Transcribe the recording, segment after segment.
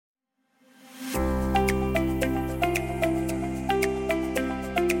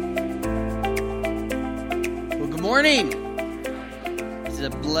morning. It's a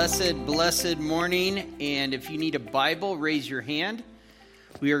blessed morning. And if you need a Bible, raise your hand.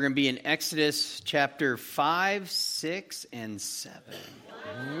 We are going to be in Exodus chapter 5, 6, and 7.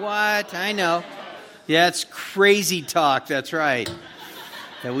 What? I know. Yeah, it's crazy talk. That's right.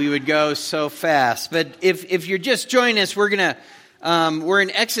 That we would go so fast. But if you're just joining us, we're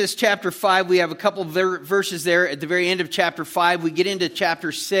in Exodus chapter 5. We have a couple verses there at the very end of chapter 5. We get into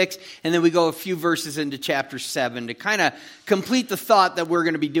chapter 6, and then we go a few verses into chapter 7 to kind of complete the thought that we're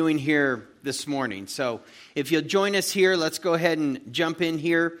going to be doing here this morning. So if you'll join us here, let's go ahead and jump in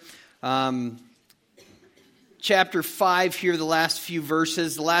here. Chapter 5 here, the last few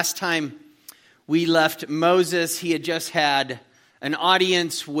verses. The last time we left Moses, he had just had an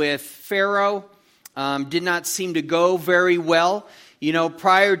audience with Pharaoh. Did not seem to go very well. You know,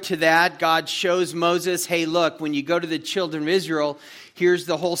 prior to that, God shows Moses, hey, look, when you go to the children of Israel, here's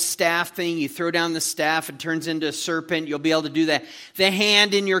the whole staff thing. You throw down the staff, it turns into a serpent. You'll be able to do that. The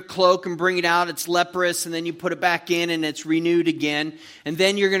hand in your cloak and bring it out, it's leprous, and then you put it back in and it's renewed again. And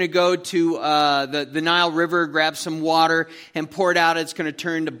then you're going to go to the Nile River, grab some water and pour it out. It's going to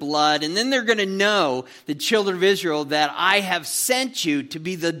turn to blood. And then they're going to know, the children of Israel, that I have sent you to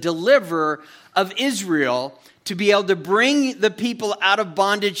be the deliverer of Israel, to be able to bring the people out of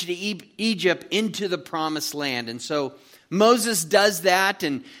bondage to Egypt into the promised land. And so Moses does that,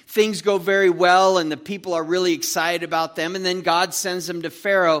 and things go very well, and the people are really excited about them. And then God sends them to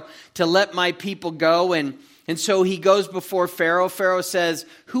Pharaoh to let my people go. And so he goes before Pharaoh. Pharaoh says,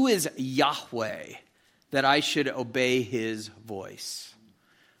 who is Yahweh that I should obey his voice?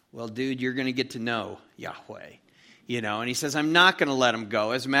 Well, dude, you're going to get to know Yahweh. You know, and he says, I'm not going to let him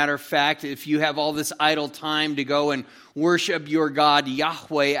go. As a matter of fact, if you have all this idle time to go and worship your God,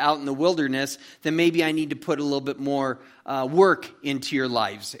 Yahweh, out in the wilderness, then maybe I need to put a little bit more work into your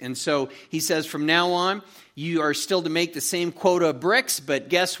lives. And so he says, from now on, you are still to make the same quota of bricks, but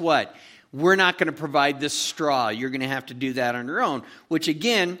guess what? We're not going to provide this straw. You're going to have to do that on your own, which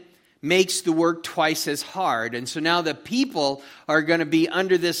again makes the work twice as hard. And so now the people are going to be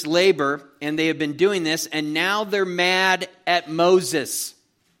under this labor, and they have been doing this, and now they're mad at Moses.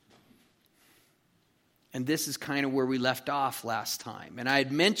 And this is kind of where we left off last time. And I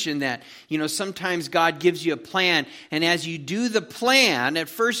had mentioned that, you know, sometimes God gives you a plan, and as you do the plan, at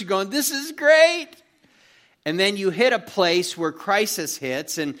first you're going, this is great. And then you hit a place where crisis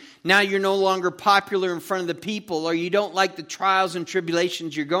hits, and now you're no longer popular in front of the people, or you don't like the trials and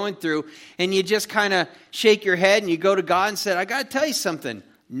tribulations you're going through, and you just kind of shake your head and you go to God and say, I got to tell you something,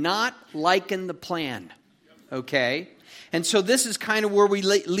 not liking the plan, okay? And so this is kind of where we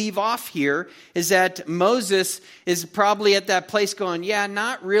leave off here, is that Moses is probably at that place going, yeah,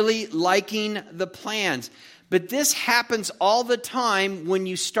 not really liking the plans. But this happens all the time when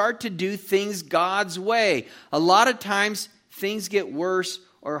you start to do things God's way. A lot of times things get worse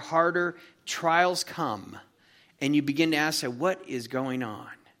or harder. Trials come. And you begin to ask, what is going on?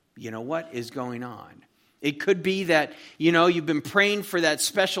 You know, what is going on? It could be that, you know, you've been praying for that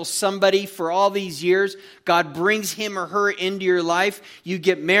special somebody for all these years. God brings him or her into your life. You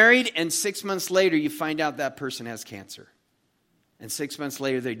get married, and 6 months later you find out that person has cancer. And 6 months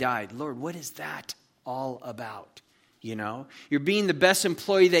later they died. Lord, what is that all about? You know, you're being the best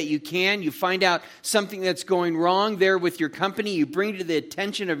employee that you can. You find out something that's going wrong there with your company. You bring it to the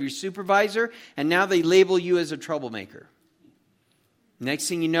attention of your supervisor, and now they label you as a troublemaker. Next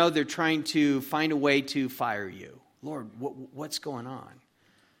thing you know, they're trying to find a way to fire you. Lord, what's going on?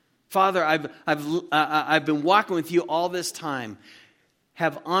 Father, I've been walking with you all this time,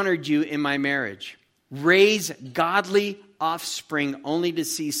 have honored you in my marriage, raise godly offspring, only to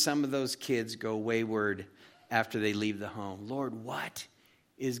see some of those kids go wayward after they leave the home. Lord, what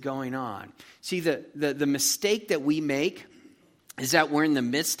is going on? See, the mistake that we make is that we're in the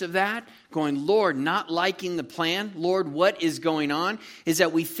midst of that, going, Lord, not liking the plan. Lord, what is going on? Is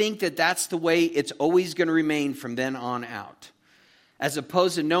that we think that that's the way it's always going to remain from then on out. As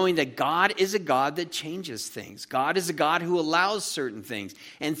opposed to knowing that God is a God that changes things. God is a God who allows certain things.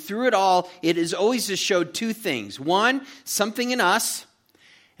 And through it all, it is always to show two things. One, something in us,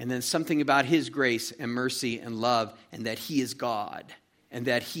 and then something about his grace and mercy and love, and that he is God, and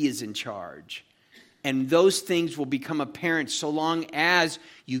that he is in charge. And those things will become apparent so long as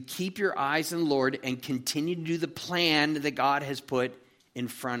you keep your eyes on the Lord and continue to do the plan that God has put in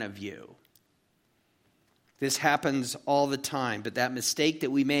front of you. This happens all the time, but that mistake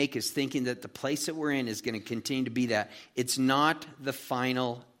that we make is thinking that the place that we're in is going to continue to be that. It's not the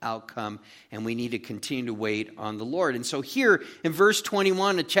final outcome, and we need to continue to wait on the Lord. And so here in verse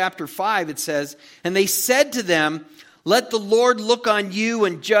 21 of chapter 5, it says, and they said to them, Let the Lord look on you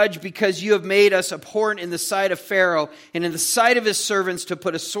and judge, because you have made us abhorrent in the sight of Pharaoh and in the sight of his servants, to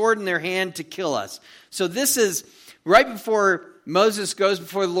put a sword in their hand to kill us. So this is right before Moses goes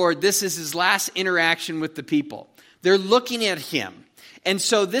before the Lord. This is his last interaction with the people. They're looking at him. And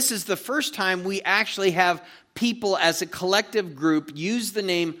so this is the first time we actually have people as a collective group use the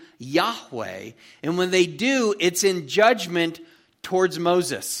name Yahweh. And when they do, it's in judgment towards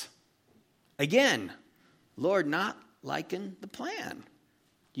Moses. Again, Lord, not liking the plan.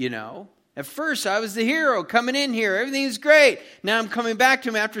 At first I was the hero coming in here. Everything is great. Now I'm coming back to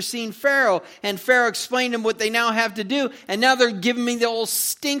him after seeing Pharaoh. And Pharaoh explained to him what they now have to do. And now they're giving me the old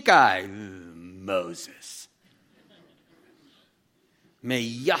stink eye. Moses. May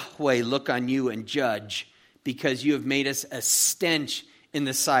Yahweh look on you and judge, because you have made us a stench in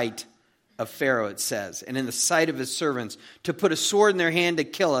the sight of Pharaoh, it says, and in the sight of his servants, to put a sword in their hand to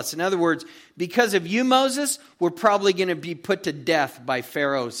kill us. In other words, because of you, Moses, we're probably going to be put to death by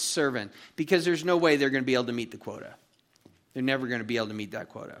Pharaoh's servant, because there's no way they're going to be able to meet the quota. They're never going to be able to meet that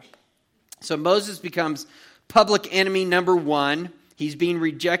quota. So Moses becomes public enemy number one. He's being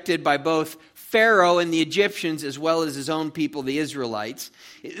rejected by both Pharaoh and the Egyptians, as well as his own people, the Israelites.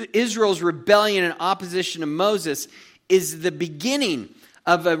 Israel's rebellion and opposition to Moses is the beginning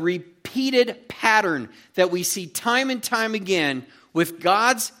of a repeated pattern that we see time and time again with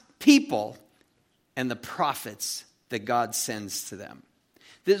God's people and the prophets that God sends to them.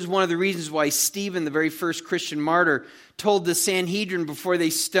 This is one of the reasons why Stephen, the very first Christian martyr, told the Sanhedrin before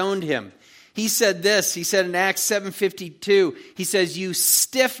they stoned him. He said this, he said in Acts 7:52, he says, "You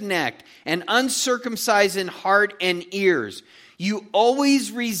stiff-necked and uncircumcised in heart and ears, you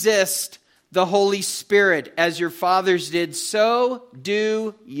always resist the Holy Spirit, as your fathers did, so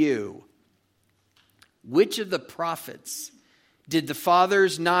do you. Which of the prophets did the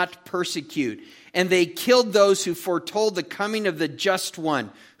fathers not persecute? And they killed those who foretold the coming of the just one,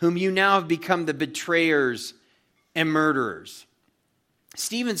 whom you now have become the betrayers and murderers."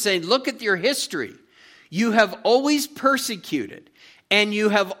 Stephen's saying, look at your history. You have always persecuted and you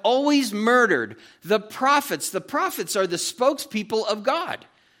have always murdered the prophets. The prophets are the spokespeople of God.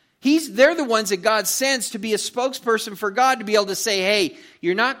 They're the ones that God sends to be a spokesperson for God, to be able to say, hey,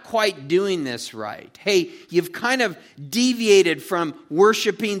 you're not quite doing this right. Hey, you've kind of deviated from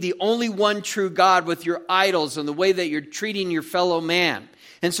worshiping the only one true God with your idols and the way that you're treating your fellow man.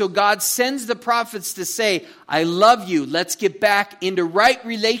 And so God sends the prophets to say, I love you. Let's get back into right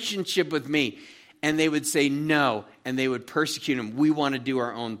relationship with me. And they would say no, and they would persecute him. We want to do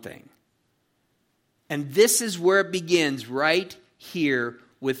our own thing. And this is where it begins, right here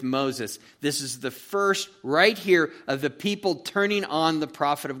with Moses. This is the first right here of the people turning on the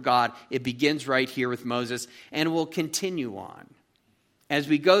prophet of God. It begins right here with Moses, and will continue on. As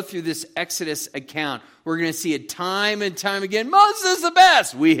we go through this Exodus account, we're going to see it time and time again. Moses is the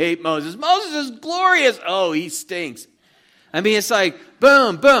best. We hate Moses. Moses is glorious. Oh, he stinks. I mean, it's like,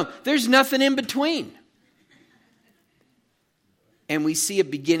 boom, boom. There's nothing in between. And we see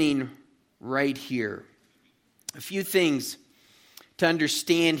it beginning right here. A few things to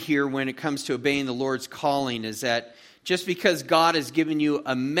understand here when it comes to obeying the Lord's calling is that just because God has given you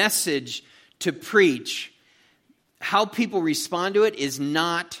a message to preach, how people respond to it is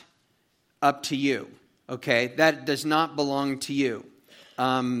not up to you, okay? That does not belong to you.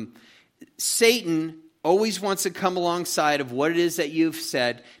 Satan always wants to come alongside of what it is that you've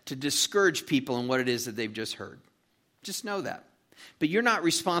said to discourage people in what it is that they've just heard. Just know that. But you're not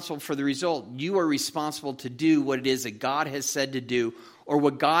responsible for the result. You are responsible to do what it is that God has said to do, or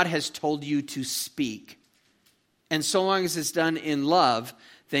what God has told you to speak. And so long as it's done in love,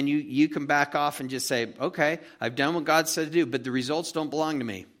 then you can back off and just say, okay, I've done what God said to do, but the results don't belong to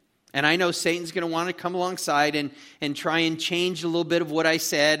me. And I know Satan's going to want to come alongside and try and change a little bit of what I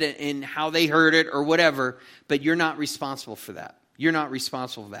said and how they heard it or whatever, but you're not responsible for that. You're not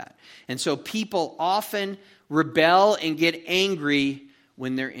responsible for that. And so people often rebel and get angry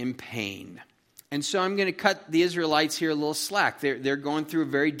when they're in pain. And so I'm going to cut the Israelites here a little slack. They're going through a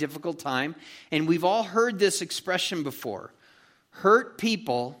very difficult time. And we've all heard this expression before. Hurt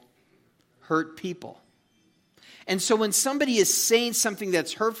people hurt people. And so when somebody is saying something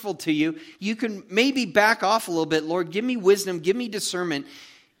that's hurtful to you, you can maybe back off a little bit. Lord, give me wisdom, give me discernment.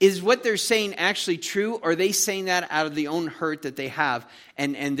 Is what they're saying actually true? Or are they saying that out of the own hurt that they have?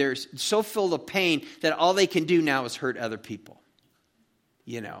 And they're so filled with pain that all they can do now is hurt other people.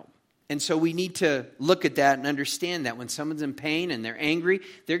 You know. And so we need to look at that and understand that when someone's in pain and they're angry,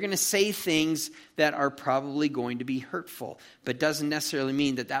 they're going to say things that are probably going to be hurtful. But doesn't necessarily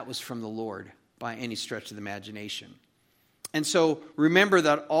mean that that was from the Lord by any stretch of the imagination. And so remember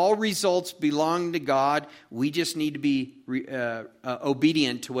that all results belong to God. We just need to be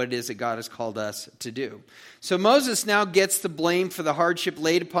obedient to what it is that God has called us to do. So Moses now gets the blame for the hardship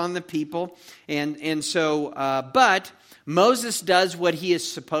laid upon the people. But Moses does what he is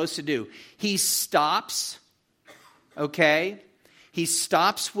supposed to do. He stops, okay? He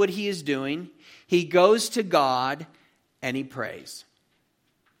stops what he is doing. He goes to God and he prays.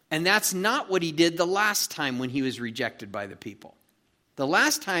 And that's not what he did the last time when he was rejected by the people. The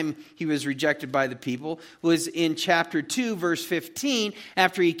last time he was rejected by the people was in chapter 2, verse 15,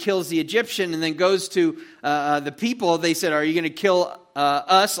 after he kills the Egyptian and then goes to the people. They said, are you going to kill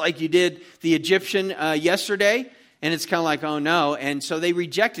us like you did the Egyptian yesterday? And it's kind of like, oh no. And so they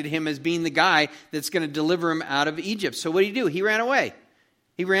rejected him as being the guy that's going to deliver him out of Egypt. So what did he do? He ran away.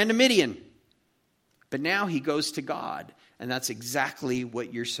 He ran to Midian. But now he goes to God. And that's exactly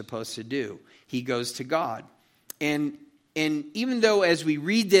what you're supposed to do. He goes to God. And even though as we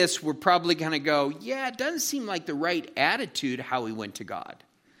read this, we're probably going to go, yeah, it doesn't seem like the right attitude how he went to God.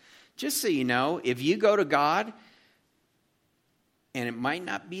 Just so you know, if you go to God and it might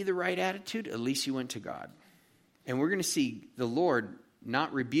not be the right attitude, at least you went to God. And we're going to see the Lord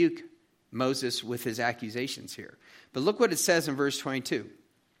not rebuke Moses with his accusations here. But look what it says in verse 22.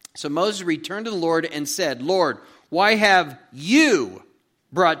 So Moses returned to the Lord and said, Lord, why have you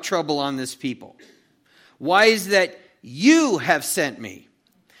brought trouble on this people? Why is that you have sent me?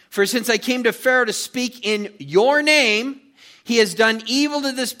 For since I came to Pharaoh to speak in your name, he has done evil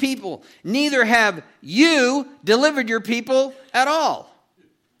to this people. Neither have you delivered your people at all.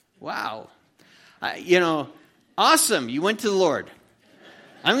 Wow. Awesome. You went to the Lord.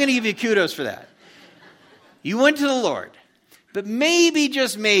 I'm going to give you kudos for that. You went to the Lord. But maybe,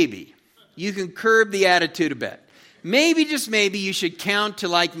 just maybe, you can curb the attitude a bit. Maybe, just maybe, you should count to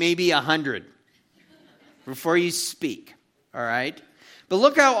like maybe 100 before you speak. All right? But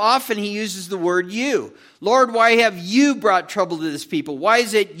look how often he uses the word you. Lord, why have you brought trouble to this people? Why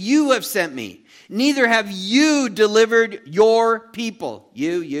is it you have sent me? Neither have you delivered your people.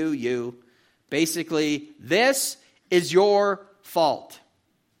 You. Basically, this is your fault.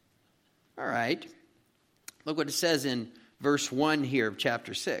 All right. Look what it says in verse 1 here of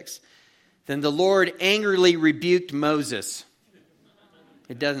chapter 6. Then the Lord angrily rebuked Moses.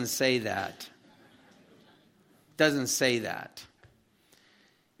 It doesn't say that. It doesn't say that.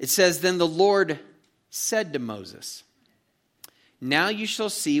 It says, then the Lord said to Moses, now you shall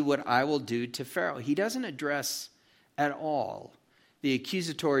see what I will do to Pharaoh. He doesn't address at all the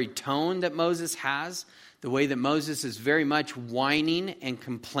accusatory tone that Moses has, the way that Moses is very much whining and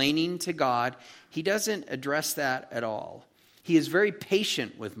complaining to God. He doesn't address that at all. He is very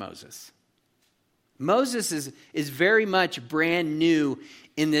patient with Moses. Moses is very much brand new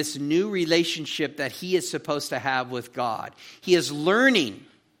in this new relationship that he is supposed to have with God. He is learning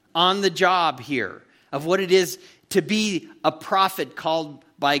on the job here of what it is to be a prophet called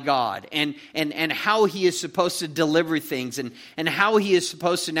by God and how he is supposed to deliver things and how he is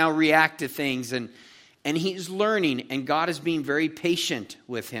supposed to now react to things. And he's learning, and God is being very patient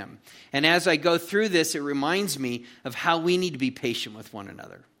with him. And as I go through this, it reminds me of how we need to be patient with one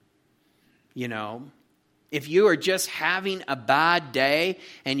another. You know, if you are just having a bad day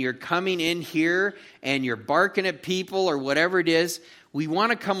and you're coming in here and you're barking at people or whatever it is, we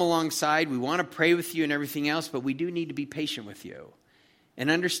want to come alongside, we want to pray with you and everything else, but we do need to be patient with you and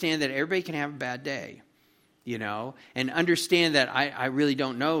understand that everybody can have a bad day. You know, and understand that I really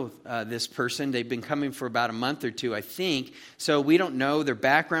don't know this person. They've been coming for about a month or two, I think. So we don't know their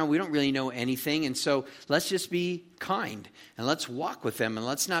background. We don't really know anything. And so let's just be kind and let's walk with them. And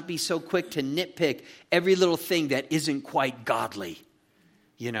let's not be so quick to nitpick every little thing that isn't quite godly,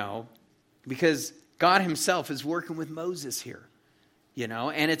 you know, because God himself is working with Moses here, you know,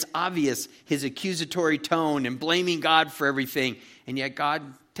 and it's obvious his accusatory tone and blaming God for everything. And yet God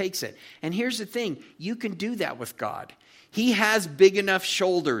takes it. And here's the thing. You can do that with God. He has big enough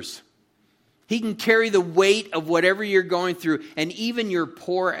shoulders. He can carry the weight of whatever you're going through and even your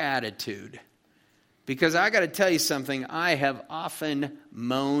poor attitude. Because I got to tell you something. I have often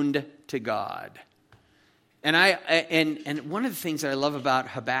moaned to God. And one of the things that I love about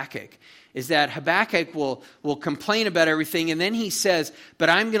Habakkuk is that Habakkuk will complain about everything. And then he says, but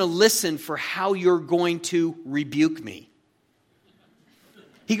I'm going to listen for how you're going to rebuke me.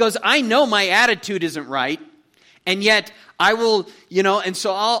 He goes, I know my attitude isn't right, and yet I will, you know, and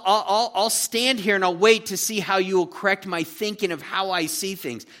so I'll stand here and I'll wait to see how you will correct my thinking of how I see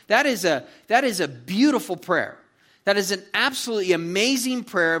things. That is a beautiful prayer. That is an absolutely amazing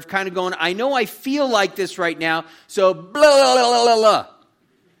prayer of kind of going, I know I feel like this right now, so blah, blah, blah, blah, blah.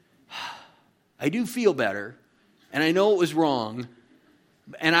 I do feel better, and I know it was wrong,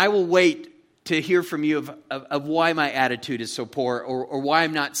 and I will wait to hear from you of why my attitude is so poor or why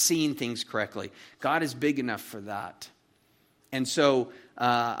I'm not seeing things correctly. God is big enough for that. And so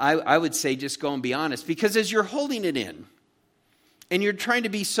I would say just go and be honest. Because as you're holding it in and you're trying to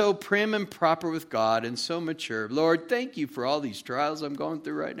be so prim and proper with God and so mature, Lord, thank you for all these trials I'm going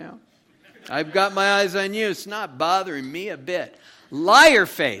through right now. I've got my eyes on you. It's not bothering me a bit. Liar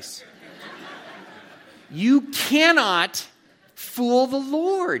face. You cannot fool the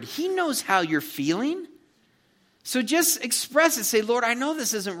Lord. He knows how you're feeling. So just express it. Say, Lord, I know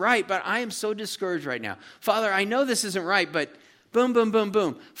this isn't right, but I am so discouraged right now. Father, I know this isn't right, but boom, boom, boom,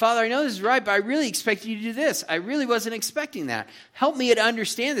 boom. Father, I know this is right, but I really expected you to do this. I really wasn't expecting that. Help me to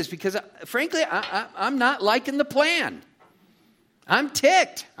understand this because, frankly, I'm not liking the plan. I'm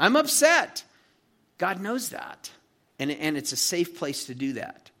ticked. I'm upset. God knows that. And it's a safe place to do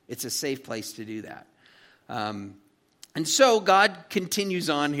that. It's a safe place to do that. And so God continues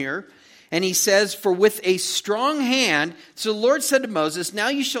on here, and he says, for with a strong hand, so the Lord said to Moses, now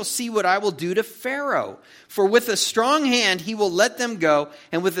you shall see what I will do to Pharaoh. For with a strong hand he will let them go,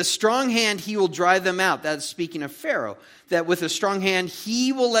 and with a strong hand he will drive them out. That's speaking of Pharaoh. That with a strong hand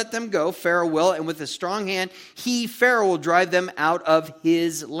he will let them go, Pharaoh will, and with a strong hand Pharaoh will drive them out of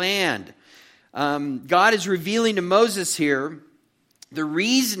his land. God is revealing to Moses here the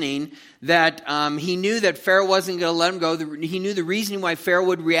reasoning that he knew that Pharaoh wasn't going to let him go. He knew the reasoning why Pharaoh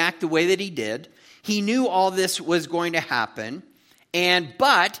would react the way that he did. He knew all this was going to happen.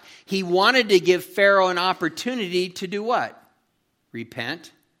 But he wanted to give Pharaoh an opportunity to do what?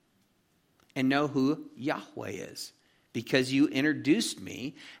 Repent and know who Yahweh is. Because you introduced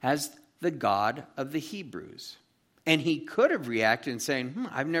me as the God of the Hebrews. And he could have reacted and saying,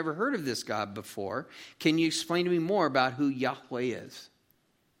 I've never heard of this God before. Can you explain to me more about who Yahweh is?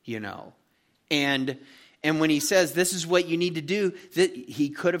 You know. And when he says, this is what you need to do, that he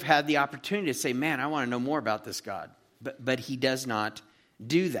could have had the opportunity to say, man, I want to know more about this God. But he does not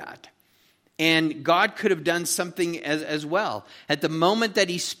do that. And God could have done something as well. At the moment that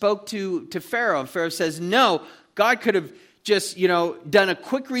he spoke to Pharaoh, and Pharaoh says, no, God could have just, done a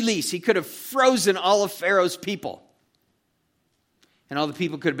quick release. He could have frozen all of Pharaoh's people. And all the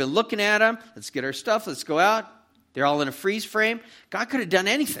people could have been looking at him. Let's get our stuff. Let's go out. They're all in a freeze frame. God could have done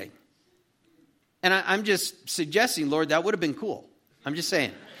anything. And I'm just suggesting, Lord, that would have been cool. I'm just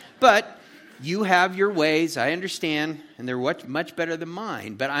saying. But you have your ways. I understand. And they're much better than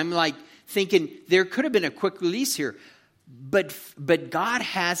mine. But I'm like thinking there could have been a quick release here. But God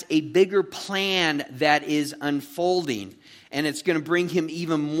has a bigger plan that is unfolding. And it's going to bring him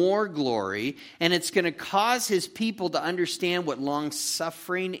even more glory. And it's going to cause his people to understand what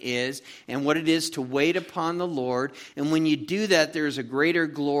long-suffering is and what it is to wait upon the Lord. And when you do that, there's a greater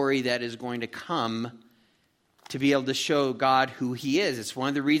glory that is going to come to be able to show God who he is. It's one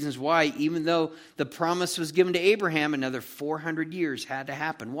of the reasons why, even though the promise was given to Abraham, another 400 years had to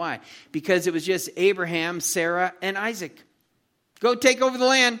happen. Why? Because it was just Abraham, Sarah, and Isaac. Go take over the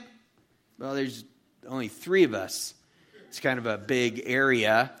land. Well, there's only 3 of us. It's kind of a big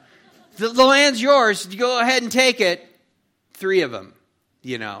area. The land's yours. You go ahead and take it. 3 of them,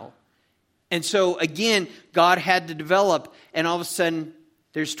 And so, again, God had to develop, and all of a sudden,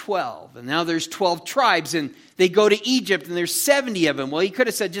 there's 12. And now there's 12 tribes, and they go to Egypt, and there's 70 of them. Well, he could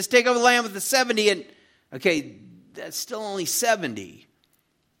have said, just take over the land with the 70, and, okay, that's still only 70.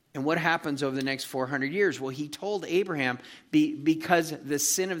 And what happens over the next 400 years? Well, he told Abraham, because the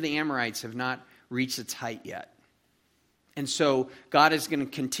sin of the Amorites have not reached its height yet. And so God is going to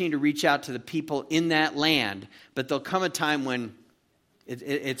continue to reach out to the people in that land. But there'll come a time when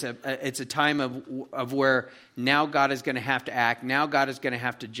it's a time of where now God is going to have to act. Now God is going to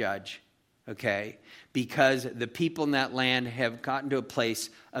have to judge. Okay? Because the people in that land have gotten to a place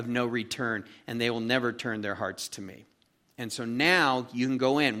of no return. And they will never turn their hearts to me. And so now you can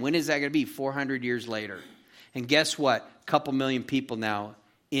go in. When is that going to be? 400 years later. And guess what? A couple million people now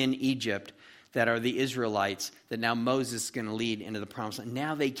in Egypt that are the Israelites that now Moses is going to lead into the promised land.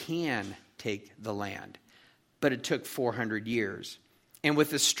 Now they can take the land. But it took 400 years. And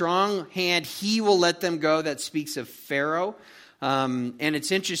with a strong hand, he will let them go. That speaks of Pharaoh. And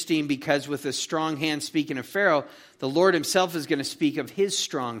it's interesting because with a strong hand, speaking of Pharaoh, the Lord himself is going to speak of his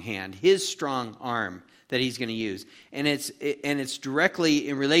strong hand, his strong arm that he's going to use. And it's directly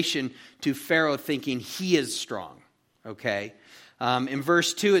in relation to Pharaoh thinking he is strong. Okay? In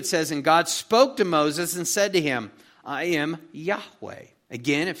verse 2 it says, and God spoke to Moses and said to him, I am Yahweh.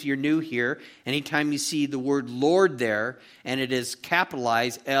 Again, if you're new here, anytime you see the word Lord there, and it is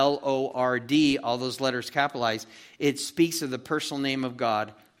capitalized, L-O-R-D, all those letters capitalized, it speaks of the personal name of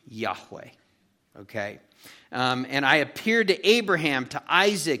God, Yahweh. Okay? And I appeared to Abraham, to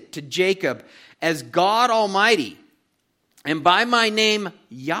Isaac, to Jacob as God Almighty. And by my name,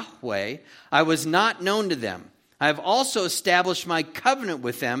 Yahweh, I was not known to them. I have also established my covenant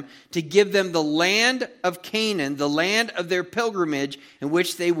with them to give them the land of Canaan, the land of their pilgrimage in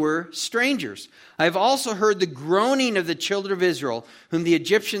which they were strangers. I have also heard the groaning of the children of Israel, whom the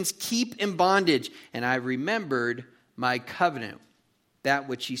Egyptians keep in bondage, and I remembered my covenant, that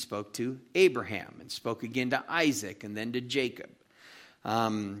which he spoke to Abraham, and spoke again to Isaac, and then to Jacob.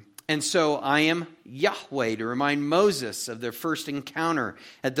 And so I am Yahweh, to remind Moses of their first encounter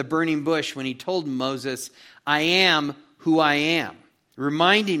at the burning bush when he told Moses, I am who I am.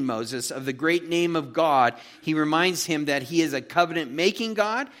 Reminding Moses of the great name of God, he reminds him that he is a covenant-making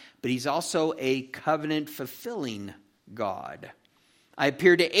God, but he's also a covenant-fulfilling God. I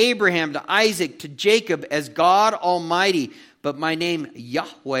appeared to Abraham, to Isaac, to Jacob as God Almighty, but my name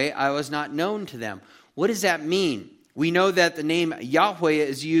Yahweh I was not known to them. What does that mean? We know that the name Yahweh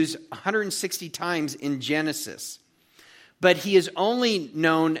is used 160 times in Genesis. But he has only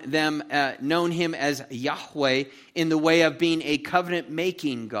known him as Yahweh in the way of being a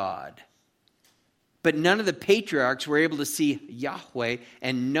covenant-making God. But none of the patriarchs were able to see Yahweh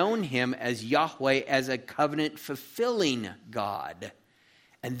and known him as Yahweh as a covenant-fulfilling God.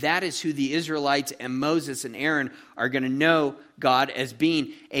 And that is who the Israelites and Moses and Aaron are going to know God as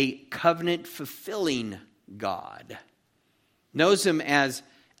being a covenant-fulfilling God. Knows him as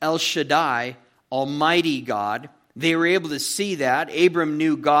El Shaddai, Almighty God. They were able to see that. Abram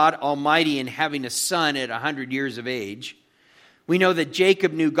knew God Almighty in having a son at 100 years of age. We know that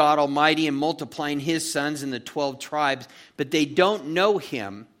Jacob knew God Almighty in multiplying his sons in the 12 tribes, but they don't know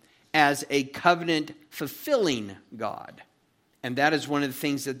him as a covenant-fulfilling God. And that is one of the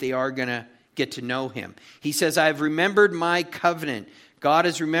things that they are going to get to know him. He says, I have remembered my covenant. God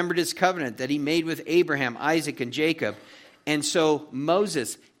has remembered his covenant that he made with Abraham, Isaac, and Jacob. And so,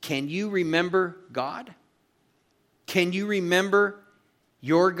 Moses, can you remember God? Can you remember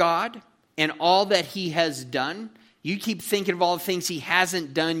your God and all that he has done? You keep thinking of all the things he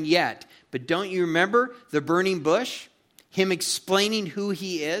hasn't done yet. But don't you remember the burning bush? Him explaining who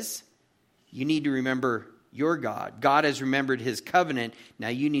he is? You need to remember your God. God has remembered his covenant. Now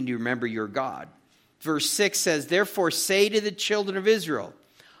you need to remember your God. Verse 6 says, therefore say to the children of Israel,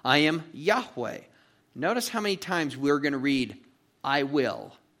 I am Yahweh. Notice how many times we're going to read, I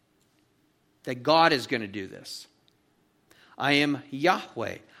will. That God is going to do this. I am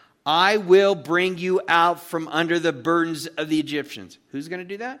Yahweh. I will bring you out from under the burdens of the Egyptians. Who's going to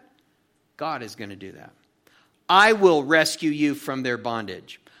do that? God is going to do that. I will rescue you from their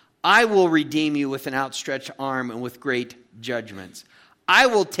bondage. I will redeem you with an outstretched arm and with great judgments. I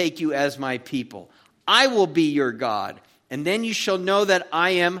will take you as my people. I will be your God. And then you shall know that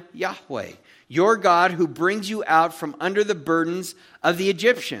I am Yahweh, your God who brings you out from under the burdens of the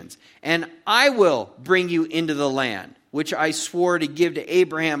Egyptians. And I will bring you into the land, which I swore to give to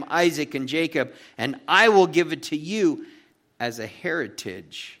Abraham, Isaac, and Jacob, and I will give it to you as a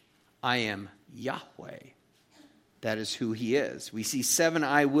heritage. I am Yahweh. That is who he is. We see 7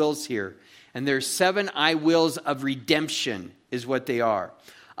 I wills here, and there's 7 I wills of redemption is what they are.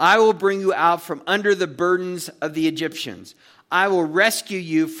 I will bring you out from under the burdens of the Egyptians. I will rescue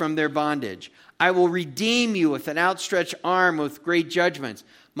you from their bondage. I will redeem you with an outstretched arm with great judgments.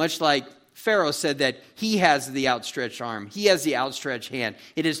 Much like Pharaoh said that he has the outstretched arm. He has the outstretched hand.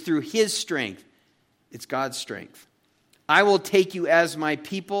 It is through his strength. It's God's strength. I will take you as my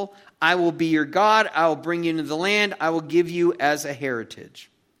people. I will be your God. I will bring you into the land. I will give you as a heritage.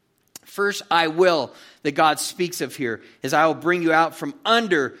 First, I will that God speaks of here is I will bring you out from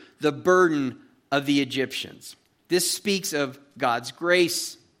under the burden of the Egyptians. This speaks of God's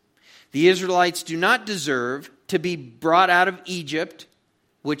grace. The Israelites do not deserve to be brought out of Egypt,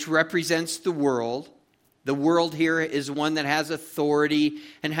 which represents the world. The world here is one that has authority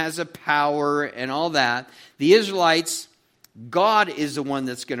and has a power and all that. The Israelites, God is the one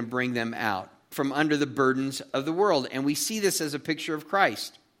that's going to bring them out from under the burdens of the world. And we see this as a picture of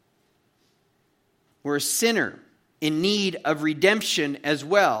Christ. We're a sinner in need of redemption as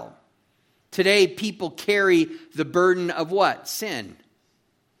well. Today, people carry the burden of what? Sin.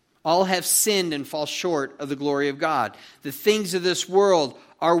 All have sinned and fall short of the glory of God. The things of this world,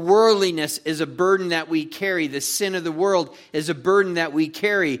 our worldliness is a burden that we carry. The sin of the world is a burden that we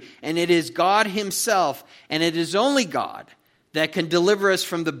carry. And it is God himself, and it is only God that can deliver us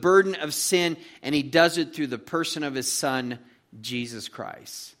from the burden of sin. And he does it through the person of his Son, Jesus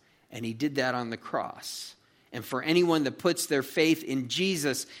Christ. And he did that on the cross. And for anyone that puts their faith in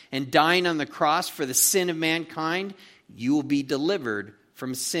Jesus and dying on the cross for the sin of mankind, you will be delivered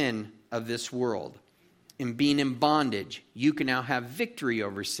from sin of this world. in being in bondage, you can now have victory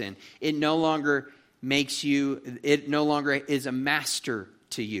over sin. It no longer is a master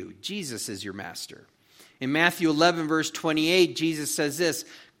to you. Jesus is your master. In Matthew 11, verse 28, Jesus says this,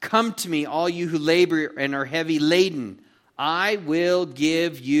 "Come to me, all you who labor and are heavy laden. I will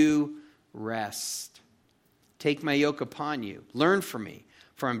give you rest. Take my yoke upon you. Learn from me,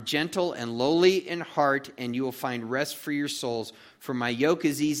 for I'm gentle and lowly in heart, and you will find rest for your souls. For my yoke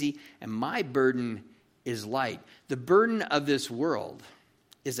is easy, and my burden is light." The burden of this world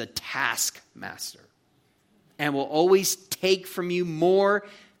is a taskmaster and will always take from you more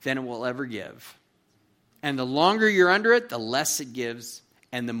than it will ever give. And the longer you're under it, the less it gives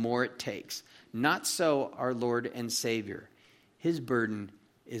and the more it takes. Not so our Lord and Savior. His burden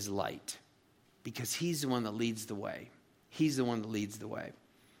is light because he's the one that leads the way. He's the one that leads the way.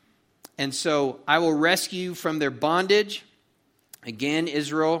 And so I will rescue you from their bondage. Again,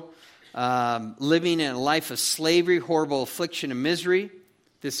 Israel living in a life of slavery, horrible affliction, and misery.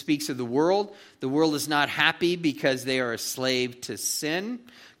 This speaks of the world. The world is not happy because they are a slave to sin.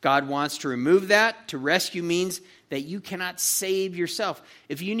 God wants to remove that. To rescue means that you cannot save yourself.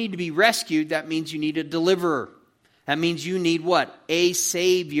 If you need to be rescued, that means you need a deliverer. That means you need what? A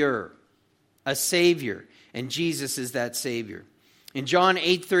Savior. A Savior. And Jesus is that Savior. In John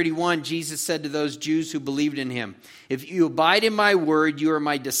 8:31, Jesus said to those Jews who believed in him, "If you abide in my word, you are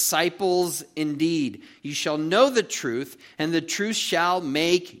my disciples indeed. You shall know the truth, and the truth shall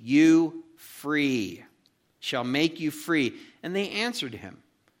make you free." Shall make you free. And they answered him,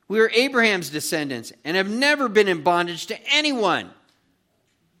 "We are Abraham's descendants and have never been in bondage to anyone."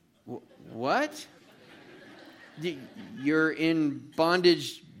 What? You're in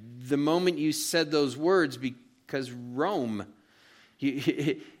bondage the moment you said those words because Rome...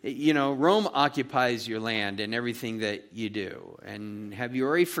 Rome occupies your land and everything that you do. And have you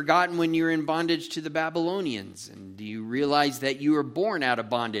already forgotten when you were in bondage to the Babylonians? And do you realize that you were born out of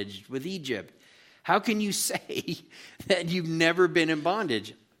bondage with Egypt? How can you say that you've never been in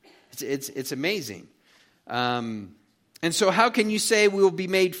bondage? It's amazing. And so how can you say we will be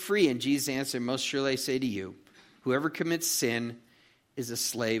made free? And Jesus answered, "Most surely I say to you, whoever commits sin is a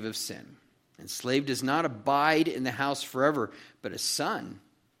slave of sin. And slave does not abide in the house forever, but a son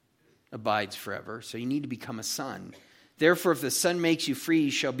abides forever." So you need to become a son. "Therefore, if the Son makes you free,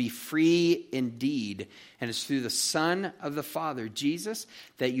 you shall be free indeed. And it's through the Son of the Father, Jesus,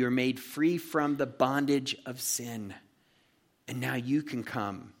 that you are made free from the bondage of sin. And now you can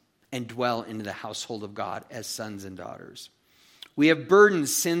come and dwell into the household of God as sons and daughters." We have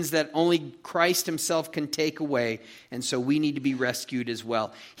burdens, sins that only Christ himself can take away, and so we need to be rescued as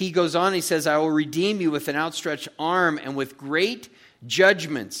well. He goes on, he says, "I will redeem you with an outstretched arm and with great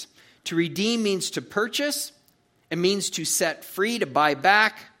judgments." To redeem means to purchase. It means to set free, to buy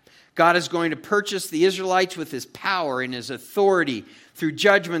back. God is going to purchase the Israelites with his power and his authority through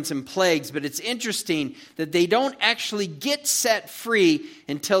judgments and plagues. But it's interesting that they don't actually get set free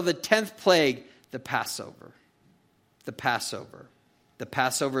until the 10th plague, the Passover. The Passover. The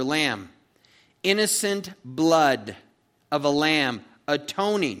Passover lamb. Innocent blood of a lamb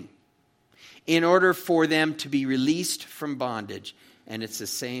atoning in order for them to be released from bondage. And it's the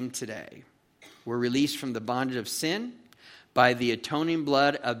same today. We're released from the bondage of sin by the atoning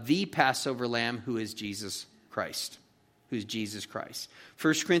blood of the Passover lamb who is Jesus Christ. Who's Jesus Christ.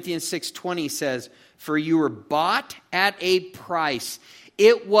 1 Corinthians 6:20 says, "For you were bought at a price.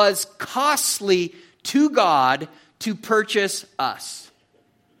 It was costly to God to purchase us."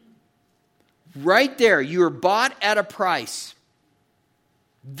 Right there, you were bought at a price.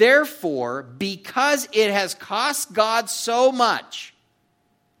 Therefore, because it has cost God so much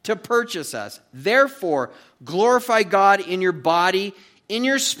to purchase us, therefore, glorify God in your body, in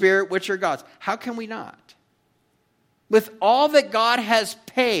your spirit, which are God's. How can we not? With all that God has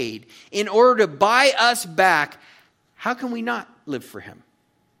paid in order to buy us back, how can we not live for him?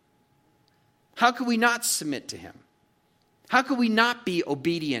 How can we not submit to him? How can we not be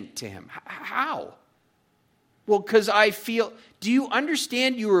obedient to him? How? Well, because I feel, do you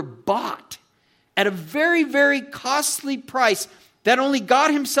understand you were bought at a very, very costly price that only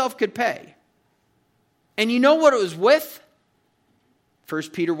God himself could pay? And you know what it was with?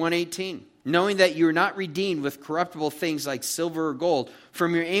 1 Peter 1:18. "Knowing that you are not redeemed with corruptible things like silver or gold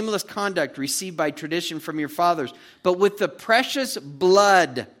from your aimless conduct received by tradition from your fathers, but with the precious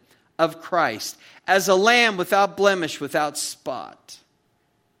blood of Christ, as a lamb without blemish, without spot."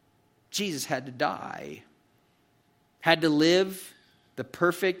 Jesus had to die. Had to live the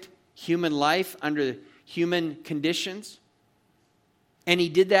perfect human life under human conditions. And he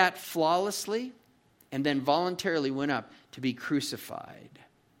did that flawlessly and then voluntarily went up to be crucified.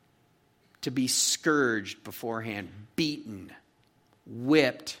 to be scourged beforehand, beaten,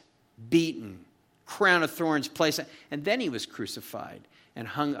 whipped, beaten, crown of thorns placed, and then he was crucified and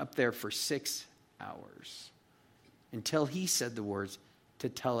hung up there for 6 hours until he said the words,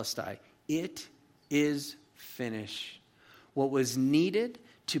 tetelestai, it is finished. What was needed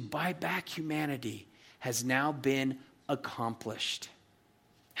to buy back humanity has now been accomplished.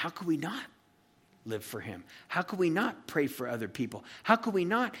 How could we not live for him? How could we not pray for other people? How could we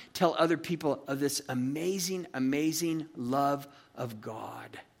not tell other people of this amazing, amazing love of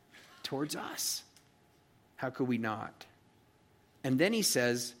God towards us? How could we not? And then he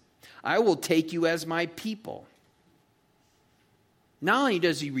says, I will take you as my people. Not only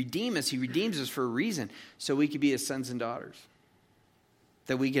does he redeem us, he redeems us for a reason, so we could be his sons and daughters.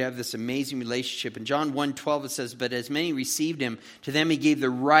 That we could have this amazing relationship. In John 1:12 it says, but as many received him, to them he gave the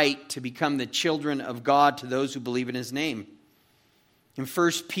right to become the children of God to those who believe in his name. In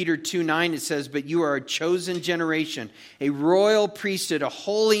 1 Peter 2:9 it says, but you are a chosen generation, a royal priesthood, a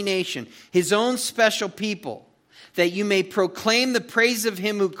holy nation, his own special people, that you may proclaim the praise of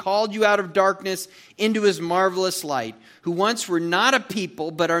him who called you out of darkness into his marvelous light, who once were not a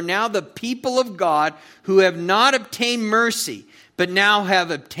people, but are now the people of God, who have not obtained mercy, but now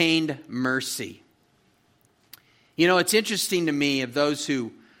have obtained mercy. You know, it's interesting to me of those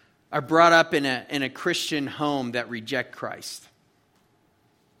who are brought up in a Christian home that reject Christ.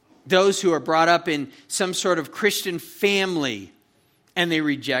 Those who are brought up in some sort of Christian family and they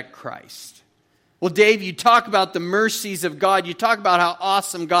reject Christ. Well, Dave, you talk about the mercies of God. You talk about how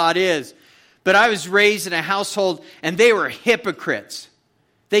awesome God is. But I was raised in a household and they were hypocrites.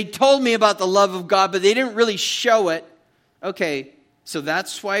 They told me about the love of God, but they didn't really show it. Okay, so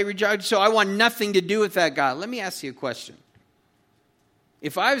that's why I rejected. So I want nothing to do with that God. Let me ask you a question.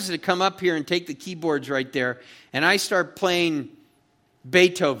 If I was to come up here and take the keyboards right there and I start playing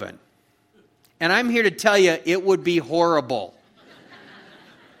Beethoven, and I'm here to tell you it would be horrible.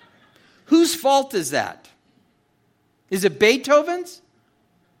 Whose fault is that? Is it Beethoven's?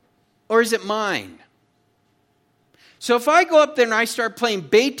 Or is it mine? So if I go up there and I start playing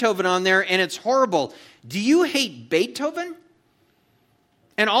Beethoven on there and it's horrible, do you hate Beethoven?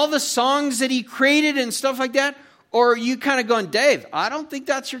 And all the songs that he created and stuff like that? Or are you kind of going, Dave, I don't think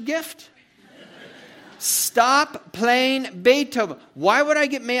that's your gift. Stop playing Beethoven. Why would I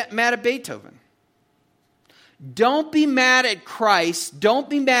get mad at Beethoven? Don't be mad at Christ. Don't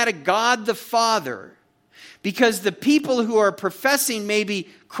be mad at God the Father. Because the people who are professing maybe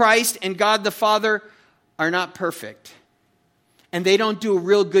Christ and God the Father are not perfect. And they don't do a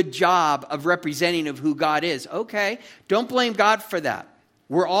real good job of representing of who God is. Okay, don't blame God for that.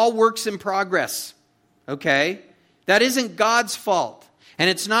 We're all works in progress. Okay? That isn't God's fault. And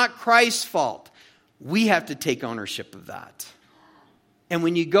it's not Christ's fault. We have to take ownership of that. And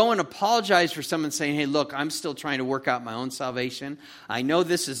when you go and apologize for someone saying, hey, look, I'm still trying to work out my own salvation. I know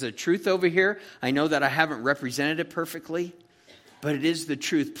this is the truth over here. I know that I haven't represented it perfectly. But it is the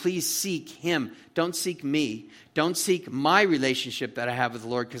truth. Please seek him. Don't seek me. Don't seek my relationship that I have with the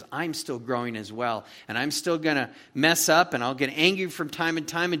Lord, because I'm still growing as well. And I'm still going to mess up, and I'll get angry from time to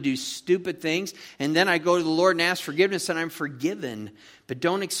time and do stupid things. And then I go to the Lord and ask forgiveness, and I'm forgiven. But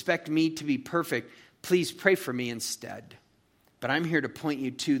don't expect me to be perfect. Please pray for me instead. But I'm here to point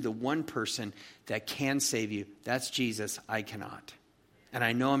you to the one person that can save you. That's Jesus. I cannot. And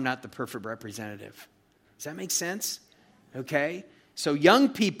I know I'm not the perfect representative. Does that make sense? Okay? So young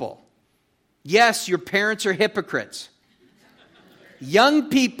people, yes, your parents are hypocrites. Young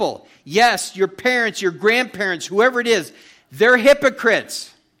people, yes, your parents, your grandparents, whoever it is, they're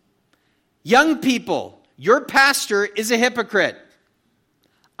hypocrites. Young people, your pastor is a hypocrite.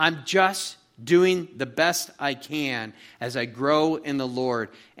 I'm just doing the best I can as I grow in the Lord.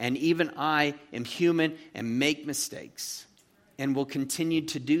 And even I am human and make mistakes and will continue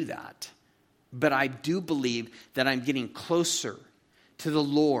to do that. But I do believe that I'm getting closer to the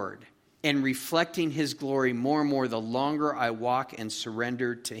Lord and reflecting his glory more and more the longer I walk and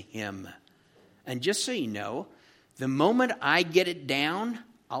surrender to him. And just so you know, the moment I get it down,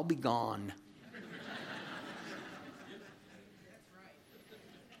 I'll be gone.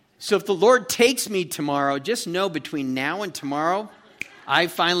 So if the Lord takes me tomorrow, just know between now and tomorrow, I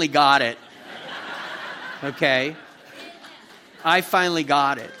finally got it. Okay? I finally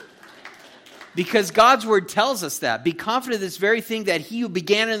got it. Because God's word tells us that. Be confident of this very thing, that he who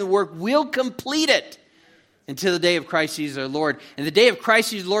began in the work will complete it until the day of Christ Jesus our Lord. And the day of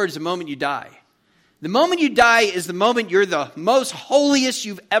Christ Jesus our Lord is the moment you die. The moment you die is the moment you're the most holiest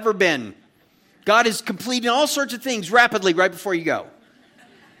you've ever been. God is completing all sorts of things rapidly right before you go.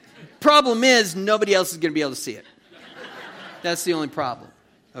 Problem is, nobody else is going to be able to see it. That's the only problem.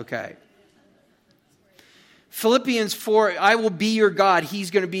 Okay. Philippians 4, I will be your God.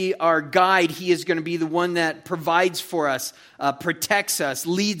 He's going to be our guide. He is going to be the one that provides for us, protects us,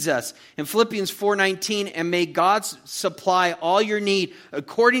 leads us. In Philippians 4:19, and may God supply all your need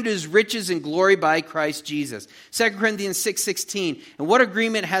according to his riches and glory by Christ Jesus. 2 Corinthians 6:16, and what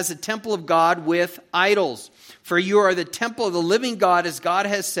agreement has the temple of God with idols? For you are the temple of the living God, as God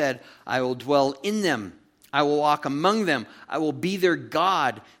has said, I will dwell in them. I will walk among them. I will be their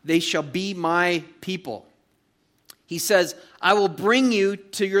God. They shall be my people. He says, I will bring you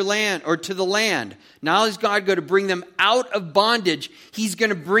to your land, or to the land. Not only is God going to bring them out of bondage, he's going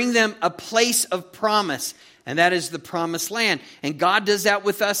to bring them a place of promise. And that is the promised land. And God does that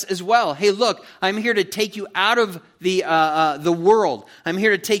with us as well. Hey, look, I'm here to take you out of the world. I'm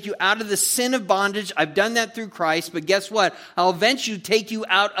here to take you out of the sin of bondage. I've done that through Christ. But guess what? I'll eventually take you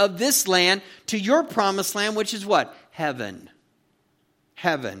out of this land to your promised land, which is what? Heaven.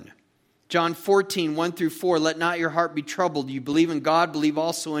 Heaven. John 14, 1-4, let not your heart be troubled. You believe in God, believe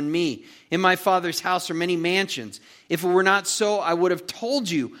also in me. In my Father's house are many mansions. If it were not so, I would have told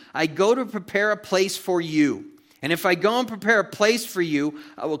you. I go to prepare a place for you. And if I go and prepare a place for you,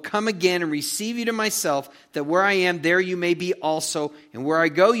 I will come again and receive you to myself, that where I am, there you may be also. And where I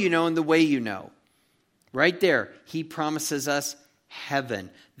go, you know, and the way you know. Right there, he promises us heaven.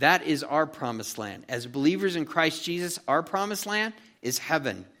 That is our promised land. As believers in Christ Jesus, our promised land is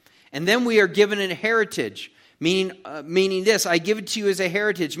heaven. And then we are given a heritage, meaning this, I give it to you as a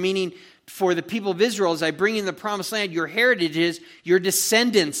heritage, meaning for the people of Israel, as I bring in the promised land, your heritage is your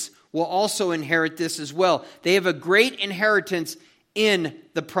descendants will also inherit this as well. They have a great inheritance in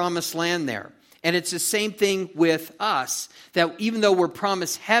the promised land there. And it's the same thing with us, that even though we're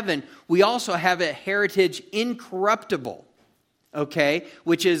promised heaven, we also have a heritage incorruptible, okay,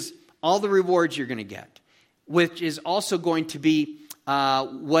 which is all the rewards you're going to get, which is also going to be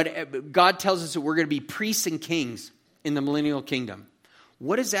what God tells us that we're going to be priests and kings in the millennial kingdom.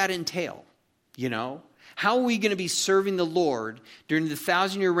 What does that entail? You know, how are we going to be serving the Lord during the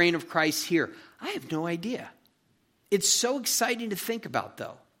 1,000-year reign of Christ here? I have no idea. It's so exciting to think about,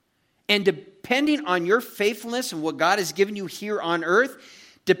 though. And depending on your faithfulness and what God has given you here on earth,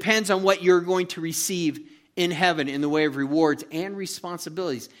 depends on what you're going to receive in heaven in the way of rewards and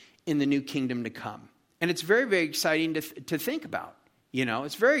responsibilities in the new kingdom to come. And it's very, very exciting to think about. You know,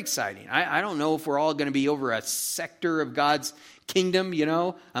 it's very exciting. I don't know if we're all going to be over a sector of God's kingdom, you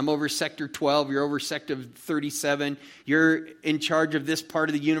know. I'm over sector 12. You're over sector 37. You're in charge of this part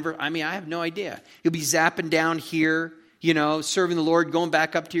of the universe. I mean, I have no idea. You'll be zapping down here, you know, serving the Lord, going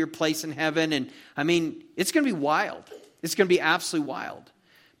back up to your place in heaven. And, I mean, it's going to be wild. It's going to be absolutely wild.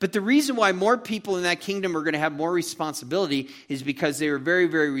 But the reason why more people in that kingdom are going to have more responsibility is because they are very,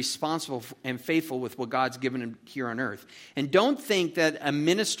 very responsible and faithful with what God's given them here on earth. And don't think that a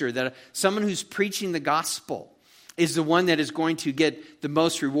minister, that someone who's preaching the gospel is the one that is going to get the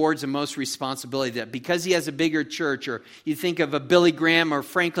most rewards and most responsibility. That because he has a bigger church, or you think of a Billy Graham or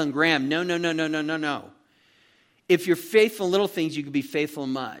Franklin Graham. No. If you're faithful in little things, you can be faithful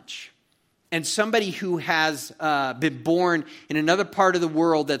in much. And somebody who has been born in another part of the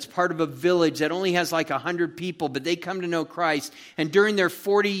world that's part of a village that only has like 100 people, but they come to know Christ, and during their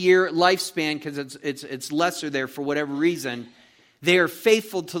 40-year lifespan, because it's lesser there for whatever reason, they are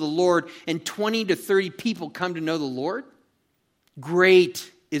faithful to the Lord, and 20 to 30 people come to know the Lord,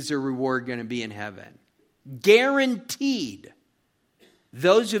 great is their reward going to be in heaven. Guaranteed.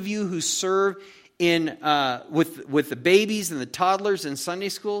 Those of you who serve with the babies and the toddlers in Sunday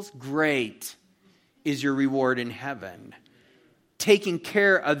schools, great is your reward in heaven. Taking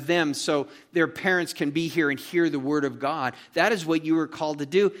care of them so their parents can be here and hear the word of God. That is what you were called to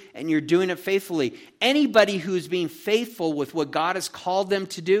do, and you're doing it faithfully. Anybody who's being faithful with what God has called them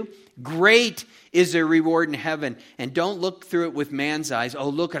to do, great is their reward in heaven. And don't look through it with man's eyes. Oh,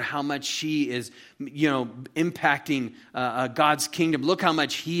 look at how much she is, impacting God's kingdom. Look how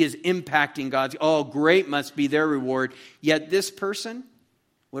much he is impacting God's. Oh, great must be their reward. Yet this person,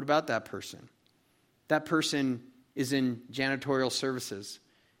 what about that person? That person is in janitorial services,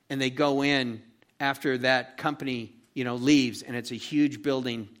 and they go in after that company, leaves, and it's a huge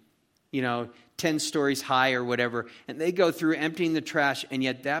building, 10 stories high or whatever, and they go through emptying the trash, and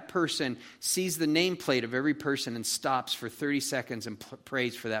yet that person sees the nameplate of every person and stops for 30 seconds and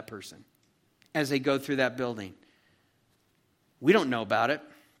prays for that person as they go through that building. We don't know about it,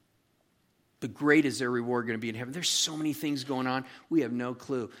 but great is their reward going to be in heaven. There's so many things going on, we have no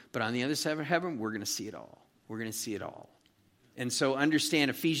clue. But on the other side of heaven, we're going to see it all. We're going to see it all. And so understand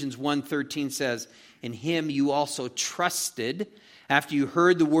Ephesians 1:13 says, in him you also trusted after you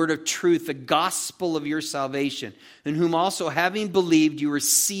heard the word of truth, the gospel of your salvation, in whom also having believed you were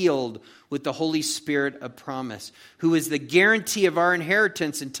sealed with the Holy Spirit of promise, who is the guarantee of our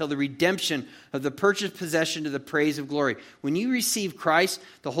inheritance until the redemption of the purchased possession to the praise of glory. When you receive Christ,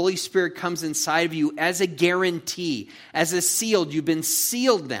 the Holy Spirit comes inside of you as a guarantee, as a sealed. You've been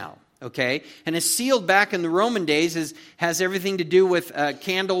sealed now. Okay, and a sealed back in the Roman days has everything to do with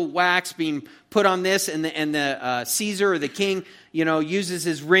candle wax being put on this, and the Caesar or the king, uses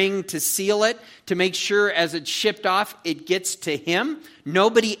his ring to seal it to make sure as it's shipped off, it gets to him.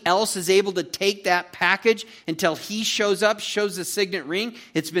 Nobody else is able to take that package until he shows up, shows the signet ring.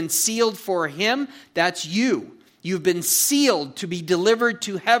 It's been sealed for him. That's you. You've been sealed to be delivered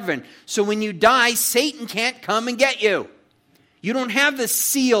to heaven. So when you die, Satan can't come and get you. You don't have the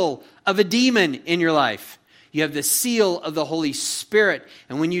seal of a demon in your life. You have the seal of the Holy Spirit.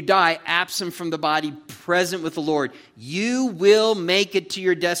 And when you die, absent from the body, present with the Lord, you will make it to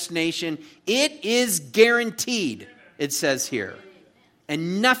your destination. It is guaranteed, it says here.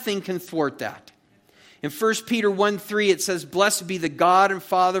 And nothing can thwart that. In 1 Peter 1:3, it says, blessed be the God and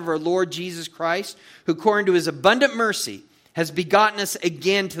Father of our Lord Jesus Christ, who according to his abundant mercy has begotten us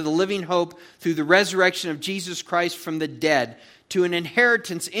again to the living hope through the resurrection of Jesus Christ from the dead, to an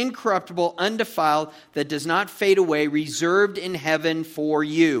inheritance incorruptible, undefiled, that does not fade away, reserved in heaven for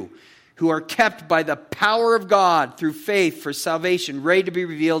you, who are kept by the power of God through faith for salvation, ready to be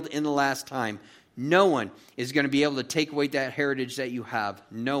revealed in the last time. No one is going to be able to take away that heritage that you have.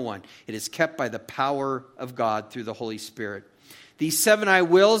 No one. It is kept by the power of God through the Holy Spirit. These 7 I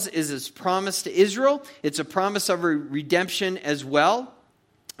wills is his promise to Israel. It's a promise of a redemption as well.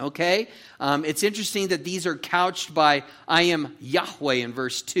 Okay? It's interesting that these are couched by I am Yahweh in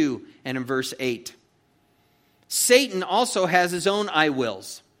verse 2 and in verse 8. Satan also has his own I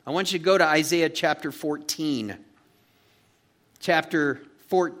wills. I want you to go to Isaiah chapter 14. Chapter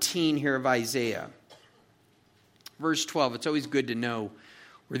 14 here of Isaiah. Verse 12. It's always good to know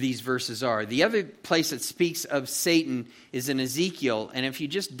where these verses are. The other place that speaks of Satan is in Ezekiel. And if you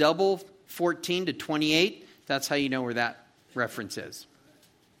just double 14 to 28, that's how you know where that reference is.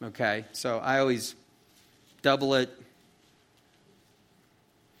 Okay, so I always double it.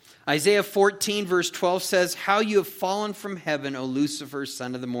 Isaiah 14 verse 12 says, how you have fallen from heaven, O Lucifer,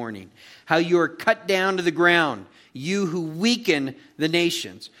 son of the morning. How you are cut down to the ground, you who weaken the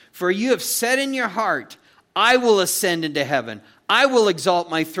nations. For you have said in your heart, I will ascend into heaven. I will exalt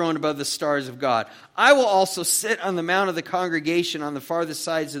my throne above the stars of God. I will also sit on the mount of the congregation on the farthest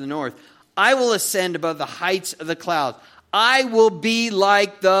sides of the north. I will ascend above the heights of the clouds. I will be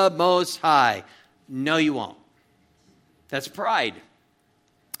like the Most High. No, you won't. That's pride.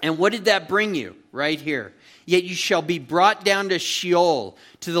 And what did that bring you? Right here. Yet you shall be brought down to Sheol,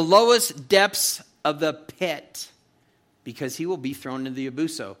 to the lowest depths of the pit, because he will be thrown into the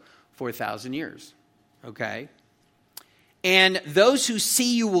Abuso for 1,000 years. Okay? And those who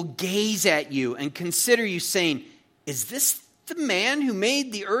see you will gaze at you and consider you, saying, is this the man who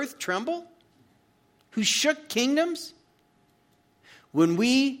made the earth tremble? Who shook kingdoms? When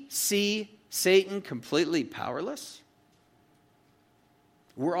we see Satan completely powerless,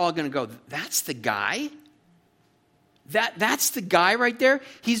 we're all going to go, that's the guy? That's the guy right there?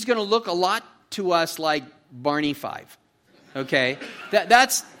 He's going to look a lot to us like Barney Fife. Okay?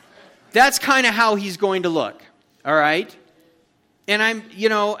 That's kind of how he's going to look. All right? And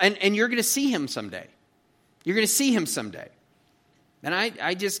and you're going to see him someday. You're going to see him someday. And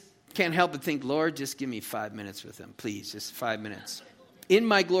I just can't help but think, Lord, just give me 5 minutes with him. Please, just 5 minutes. In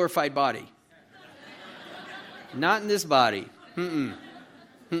my glorified body. Not in this body.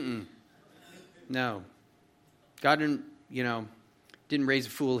 No. God didn't raise a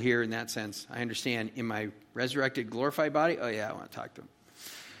fool here in that sense. I understand. In my resurrected, glorified body, oh yeah, I want to talk to him.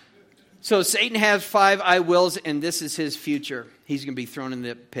 So Satan has 5 I wills, and this is his future. He's going to be thrown in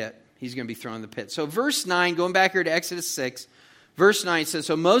the pit. He's going to be thrown in the pit. So verse 9, going back here to Exodus 6, verse 9 says,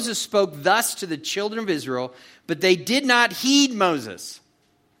 so Moses spoke thus to the children of Israel, but they did not heed Moses.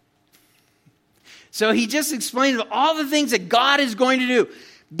 So he just explained all the things that God is going to do.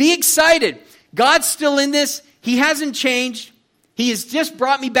 Be excited. God's still in this. He hasn't changed. He has just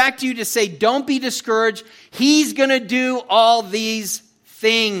brought me back to you to say, don't be discouraged. He's going to do all these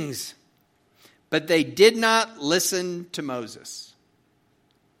things. But they did not listen to Moses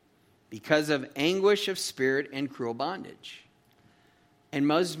because of anguish of spirit and cruel bondage. And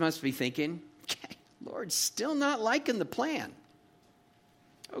Moses must be thinking, okay, Lord, still not liking the plan.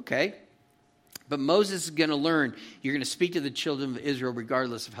 Okay. But Moses is going to learn you're going to speak to the children of Israel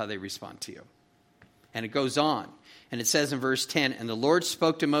regardless of how they respond to you. And it goes on. And it says in verse 10, and the Lord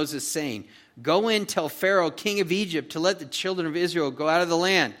spoke to Moses, saying, go in, tell Pharaoh, king of Egypt, to let the children of Israel go out of the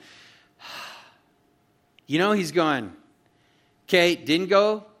land. You know, he's going, okay, didn't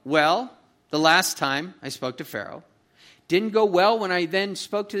go well the last time I spoke to Pharaoh. Didn't go well when I then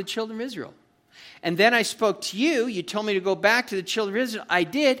spoke to the children of Israel. And then I spoke to you. You told me to go back to the children of Israel. I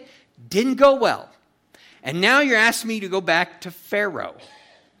did. Didn't go well. And now you're asking me to go back to Pharaoh.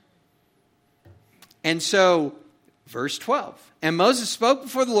 And so, verse 12. And Moses spoke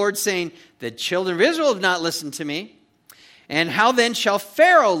before the Lord, saying, the children of Israel have not listened to me. And how then shall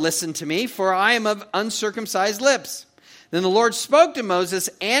Pharaoh listen to me? For I am of uncircumcised lips. Then the Lord spoke to Moses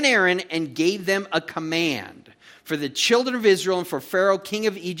and Aaron and gave them a command for the children of Israel and for Pharaoh, king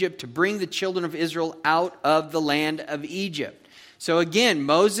of Egypt, to bring the children of Israel out of the land of Egypt. So again,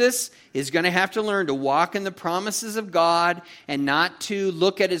 Moses is going to have to learn to walk in the promises of God and not to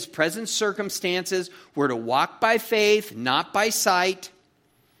look at his present circumstances. We're to walk by faith, not by sight.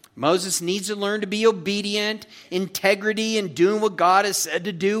 Moses needs to learn to be obedient, integrity, and doing what God has said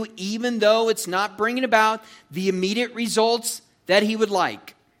to do, even though it's not bringing about the immediate results that he would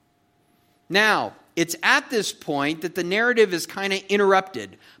like. Now, it's at this point that the narrative is kind of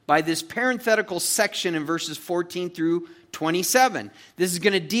interrupted by this parenthetical section in verses 14 through 27. This is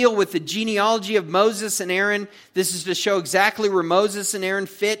going to deal with the genealogy of Moses and Aaron. This is to show exactly where Moses and Aaron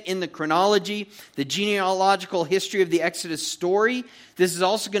fit in the chronology, the genealogical history of the Exodus story. This is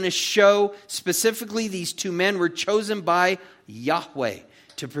also going to show specifically these two men were chosen by Yahweh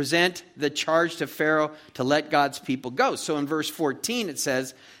to present the charge to Pharaoh to let God's people go. So in verse 14 it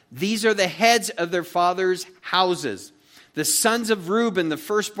says, these are the heads of their fathers' houses. The sons of Reuben, the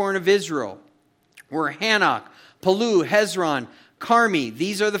firstborn of Israel, were Hanok, Palu, Hezron, Carmi.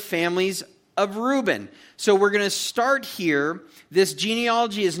 These are the families of Reuben. So we're going to start here. This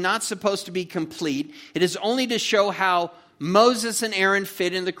genealogy is not supposed to be complete. It is only to show how Moses and Aaron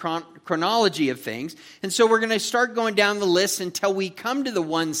fit in the chronology of things. And so we're going to start going down the list until we come to the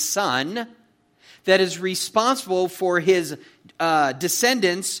one son that is responsible for his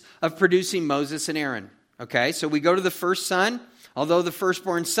descendants of producing Moses and Aaron. Okay, so we go to the first son. Although the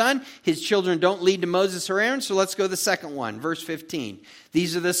firstborn son, his children don't lead to Moses or Aaron, so let's go to the second one, verse 15.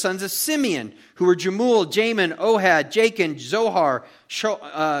 These are the sons of Simeon, who were Jemuel, Jamin, Ohad, Jachin, Zohar,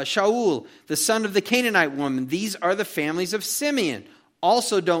 Shaul, the son of the Canaanite woman. These are the families of Simeon.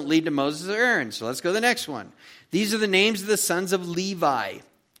 Also don't lead to Moses or Aaron, so let's go to the next one. These are the names of the sons of Levi,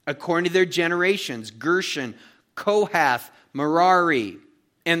 according to their generations, Gershon, Kohath, Merari.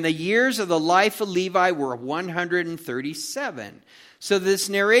 And the years of the life of Levi were 137. So this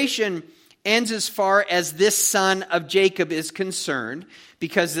narration ends as far as this son of Jacob is concerned,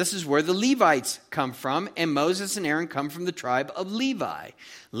 because this is where the Levites come from, and Moses and Aaron come from the tribe of Levi.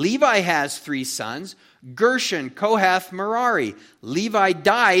 Levi has three sons, Gershon, Kohath, Merari. Levi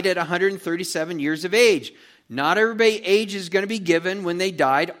died at 137 years of age. Not everybody's age is going to be given when they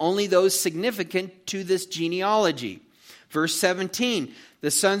died, only those significant to this genealogy. Verse 17, the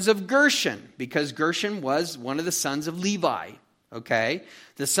sons of Gershon, because Gershon was one of the sons of Levi. Okay?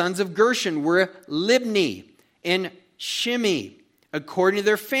 The sons of Gershon were Libni and Shimei, according to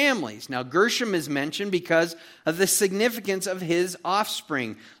their families. Now, Gershon is mentioned because of the significance of his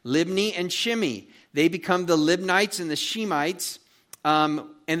offspring, Libni and Shimei. They become the Libnites and the Shemites, and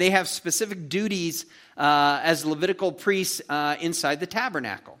they have specific duties as Levitical priests inside the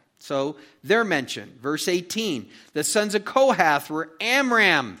tabernacle. So they're mentioned. Verse 18, the sons of Kohath were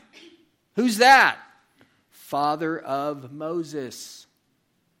Amram. Who's that? Father of Moses.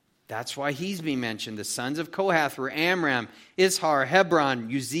 That's why he's being mentioned. The sons of Kohath were Amram, Izhar, Hebron,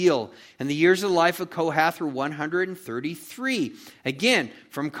 Uziel. And the years of the life of Kohath were 133. Again,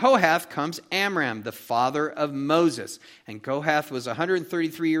 from Kohath comes Amram, the father of Moses. And Kohath was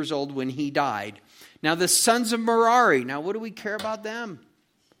 133 years old when he died. Now the sons of Merari. Now what do we care about them?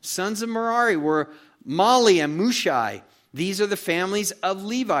 Sons of Merari were Mali and Mushai. These are the families of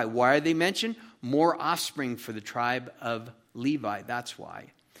Levi. Why are they mentioned? More offspring for the tribe of Levi. That's why.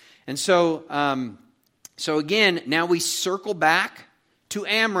 And so again, now we circle back to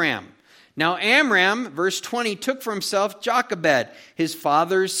Amram. Now Amram, verse 20, took for himself Jochebed, his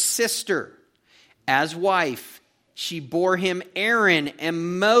father's sister, as wife. She bore him Aaron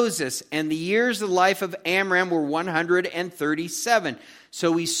and Moses, and the years of the life of Amram were 137.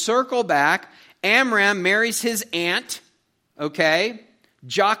 So we circle back. Amram marries his aunt, okay?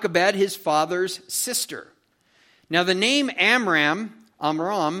 Jochebed, his father's sister. Now the name Amram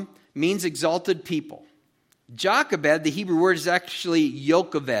means exalted people. Jochebed, the Hebrew word, is actually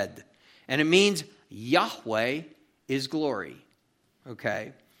Yocheved, and it means Yahweh is glory,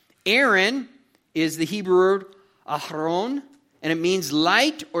 okay? Aaron is the Hebrew word Aharon, and it means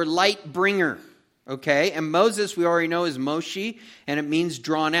light or light bringer. Okay, and Moses, we already know, is Moshe, and it means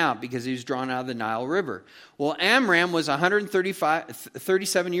drawn out because he was drawn out of the Nile River. Well, Amram was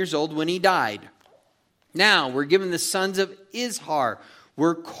 137 years old when he died. Now, we're given the sons of Izhar,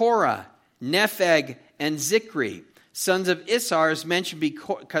 were Korah, Nepheg, and Zikri. Sons of Issachar is mentioned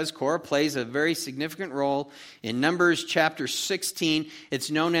because Korah plays a very significant role in Numbers chapter 16.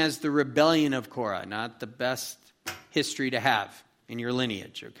 It's known as the rebellion of Korah, not the best history to have in your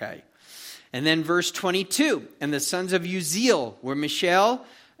lineage, okay? And then verse 22, and the sons of Uziel were Mishael,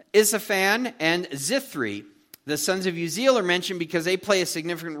 Isaphan, and Zithri. The sons of Uziel are mentioned because they play a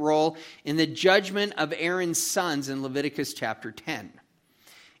significant role in the judgment of Aaron's sons in Leviticus chapter 10.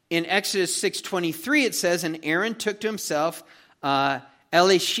 In Exodus 6:23, it says, and Aaron took to himself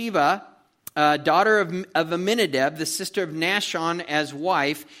Elisheva, daughter of Amminadab, the sister of Nahshon, as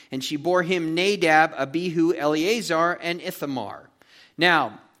wife, and she bore him Nadab, Abihu, Eleazar, and Ithamar.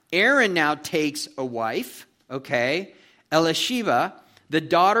 Now, Aaron now takes a wife, okay, Elisheva, the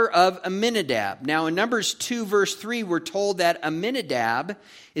daughter of Amminadab. Now, in Numbers 2, verse 3, we're told that Amminadab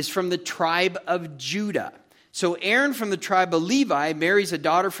is from the tribe of Judah. So Aaron from the tribe of Levi marries a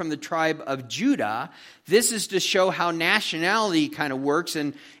daughter from the tribe of Judah. This is to show how nationality kind of works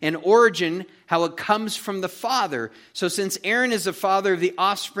and origin, how it comes from the father. So since Aaron is the father of the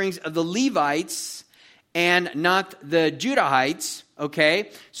offsprings of the Levites and not the Judahites, okay,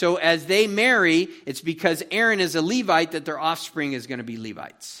 so as they marry, it's because Aaron is a Levite that their offspring is going to be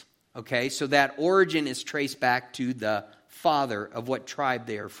Levites. Okay, so that origin is traced back to the father of what tribe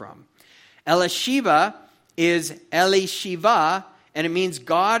they are from. Elisheva is Elisheva, and it means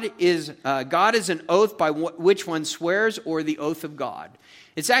God is an oath by which one swears, or the oath of God.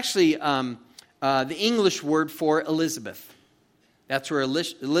 It's actually the English word for Elizabeth. That's where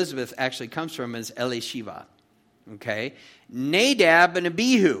Elizabeth actually comes from, is Elisheva. Okay, Nadab and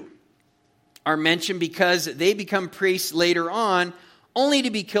Abihu are mentioned because they become priests later on, only to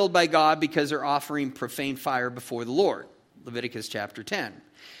be killed by God because they're offering profane fire before the Lord. Leviticus chapter 10.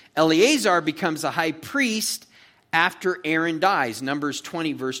 Eleazar becomes a high priest after Aaron dies. Numbers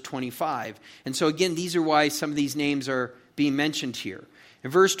 20, verse 25. And so again, these are why some of these names are being mentioned here.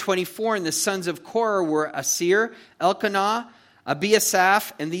 In verse 24, and the sons of Korah were Asir, Elkanah,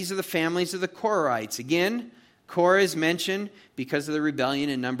 Abiasaph, and these are the families of the Korahites. Again, Korah is mentioned because of the rebellion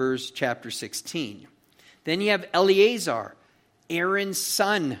in Numbers chapter 16. Then you have Eleazar, Aaron's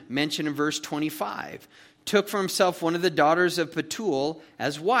son, mentioned in verse 25. Took for himself one of the daughters of Petuel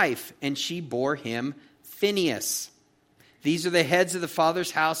as wife, and she bore him Phinehas. These are the heads of the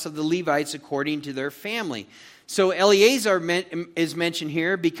father's house of the Levites according to their family. So Eleazar is mentioned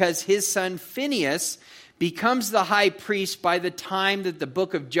here because his son Phinehas becomes the high priest by the time that the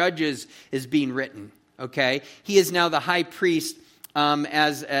book of Judges is being written. Okay, he is now the high priest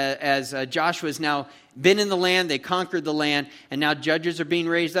as Joshua has now been in the land. They conquered the land, and now judges are being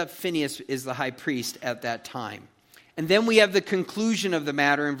raised up. Phinehas is the high priest at that time. And then we have the conclusion of the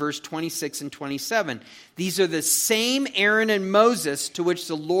matter in verse 26 and 27. These are the same Aaron and Moses to which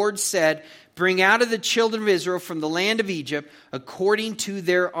the Lord said, bring out of the children of Israel from the land of Egypt according to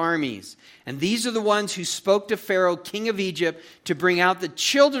their armies. And these are the ones who spoke to Pharaoh, king of Egypt, to bring out the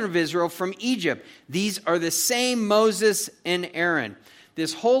children of Israel from Egypt. These are the same Moses and Aaron.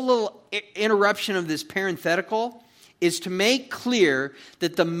 This whole little interruption of this parenthetical is to make clear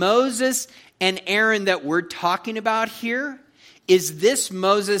that the Moses and Aaron that we're talking about here is this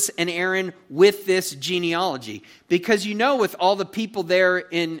Moses and Aaron with this genealogy. Because you know, with all the people there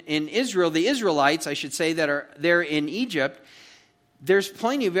in Israel, the Israelites, I should say, that are there in Egypt, there's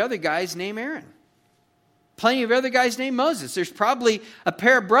plenty of other guys named Aaron. Plenty of other guys named Moses. There's probably a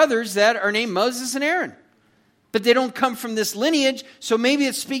pair of brothers that are named Moses and Aaron. But they don't come from this lineage, so maybe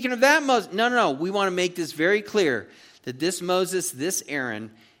it's speaking of that Moses. No. We want to make this very clear that this Moses, this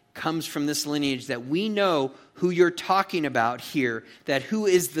Aaron, comes from this lineage, that we know who you're talking about here, that who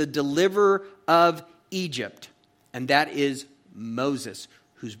is the deliverer of Egypt. And that is Moses,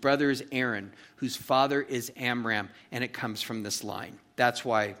 whose brother is Aaron, whose father is Amram, and it comes from this line. That's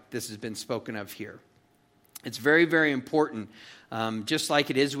why this has been spoken of here. It's very, very important, just like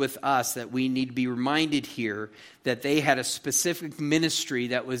it is with us, that we need to be reminded here that they had a specific ministry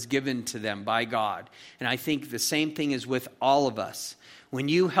that was given to them by God. And I think the same thing is with all of us. When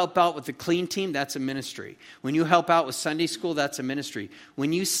you help out with the clean team, that's a ministry. When you help out with Sunday school, that's a ministry.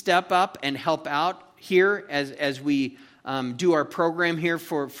 When you step up and help out here as we do our program here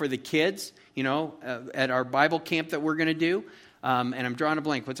for the kids, at our Bible camp that we're going to do, and I'm drawing a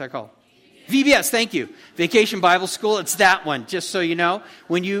blank. What's that called? VBS, thank you. Vacation Bible School, it's that one, just so you know.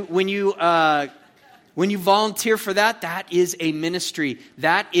 When you When you volunteer for that, that is a ministry.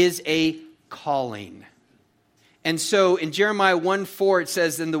 That is a calling. And so in Jeremiah 1:4, it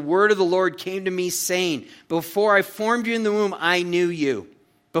says, "Then the word of the Lord came to me saying, before I formed you in the womb, I knew you.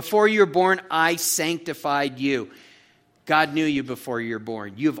 Before you were born, I sanctified you." God knew you before you were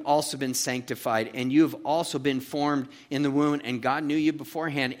born. You have also been sanctified, and you have also been formed in the womb, and God knew you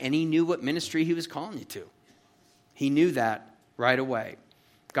beforehand, and He knew what ministry He was calling you to. He knew that right away.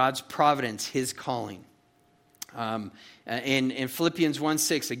 God's providence, His calling. In Philippians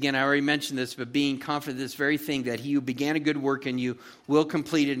 1:6, again, I already mentioned this, but being confident of this very thing, that He who began a good work in you will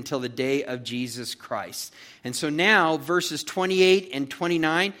complete it until the day of Jesus Christ. And so now, verses 28 and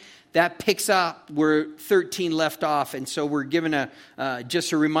 29, that picks up where 13 left off. And so we're given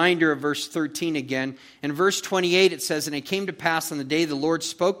just a reminder of verse 13 again. In verse 28, it says, "And it came to pass on the day the Lord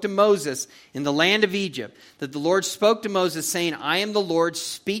spoke to Moses in the land of Egypt, that the Lord spoke to Moses, saying, I am the Lord,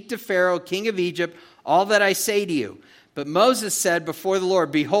 speak to Pharaoh, king of Egypt, all that I say to you. But Moses said before the Lord,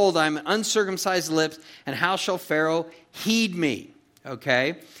 Behold, I am uncircumcised lips, and how shall Pharaoh heed me?"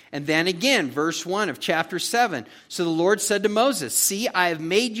 Okay? And then again, verse 1 of chapter 7. "So the Lord said to Moses, See, I have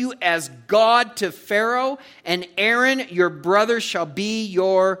made you as God to Pharaoh, and Aaron your brother shall be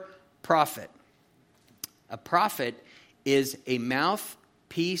your prophet." A prophet is a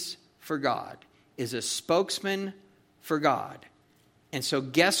mouthpiece for God, is a spokesman for God. And so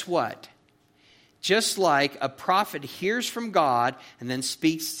guess what? Just like a prophet hears from God and then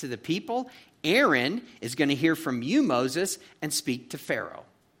speaks to the people, Aaron is going to hear from you, Moses, and speak to Pharaoh.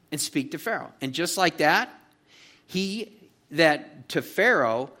 And just like that, to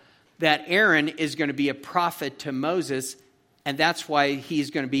Pharaoh, that Aaron is going to be a prophet to Moses, and that's why he's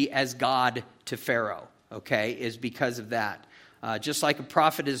going to be as God to Pharaoh, okay, is because of that. Just like a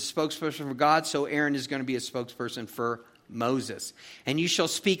prophet is a spokesperson for God, so Aaron is going to be a spokesperson for Moses. "And you shall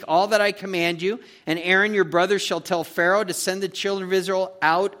speak all that I command you, and Aaron your brother shall tell Pharaoh to send the children of Israel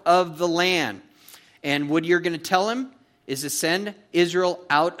out of the land." And what you're going to tell him is to send Israel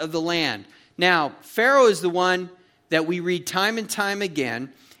out of the land. Now, Pharaoh is the one that we read time and time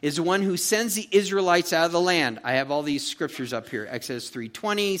again, is the one who sends the Israelites out of the land. I have all these scriptures up here. Exodus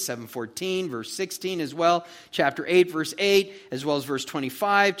 3:20, 7:14, verse 16 as well, chapter 8, verse 8, as well as verse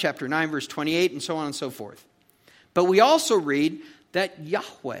 25, chapter 9, verse 28, and so on and so forth. But we also read that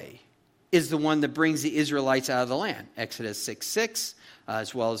Yahweh is the one that brings the Israelites out of the land. Exodus 6:6,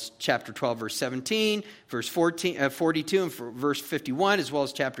 as well as chapter 12, verse 17, verse 42, and verse 51, as well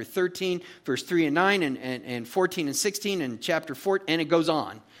as chapter 13, verse 3 and 9, and 14 and 16, and chapter 4, and it goes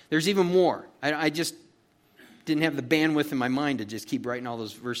on. There's even more. I just didn't have the bandwidth in my mind to just keep writing all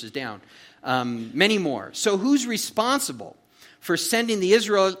those verses down. Many more. So who's responsible for sending the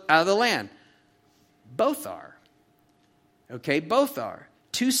Israel out of the land? Both are. Okay, both are.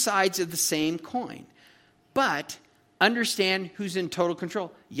 Two sides of the same coin. But understand who's in total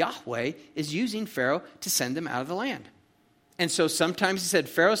control. Yahweh is using Pharaoh to send them out of the land. And so sometimes he said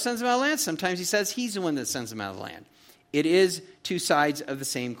Pharaoh sends them out of the land. Sometimes he says he's the one that sends them out of the land. It is two sides of the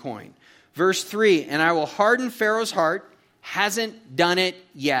same coin. Verse 3, "And I will harden Pharaoh's heart." Hasn't done it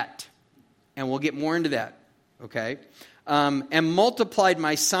yet. And we'll get more into that. Okay? "And multiplied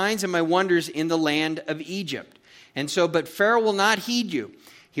my signs and my wonders in the land of Egypt. And so, but Pharaoh will not heed you."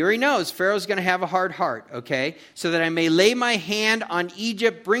 Here he knows Pharaoh's going to have a hard heart, okay? "So that I may lay my hand on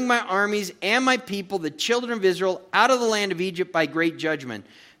Egypt, bring my armies and my people, the children of Israel, out of the land of Egypt by great judgment.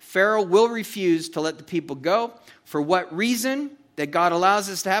 Pharaoh will refuse to let the people go." For what reason? That God allows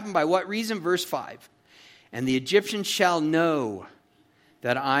this to happen. By what reason? Verse 5. "And the Egyptians shall know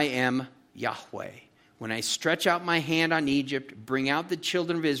that I am Yahweh, when I stretch out my hand on Egypt, bring out the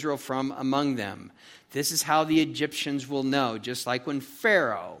children of Israel from among them. This is how the Egyptians will know." Just like when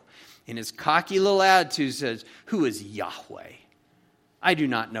Pharaoh, in his cocky little attitude, says, "Who is Yahweh? I do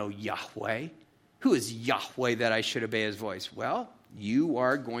not know Yahweh. Who is Yahweh that I should obey his voice?" Well, you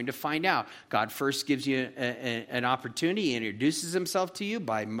are going to find out. God first gives you an opportunity. He introduces himself to you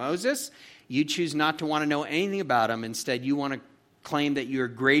by Moses. You choose not to want to know anything about him. Instead, you want to claim that you're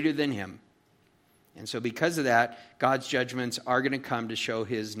greater than him. And so because of that, God's judgments are going to come to show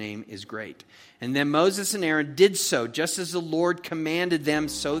his name is great. And then Moses and Aaron did so, just as the Lord commanded them,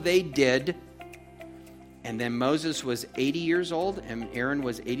 so they did. And then Moses was 80 years old, and Aaron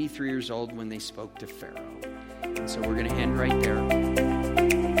was 83 years old when they spoke to Pharaoh. And so we're going to end right there.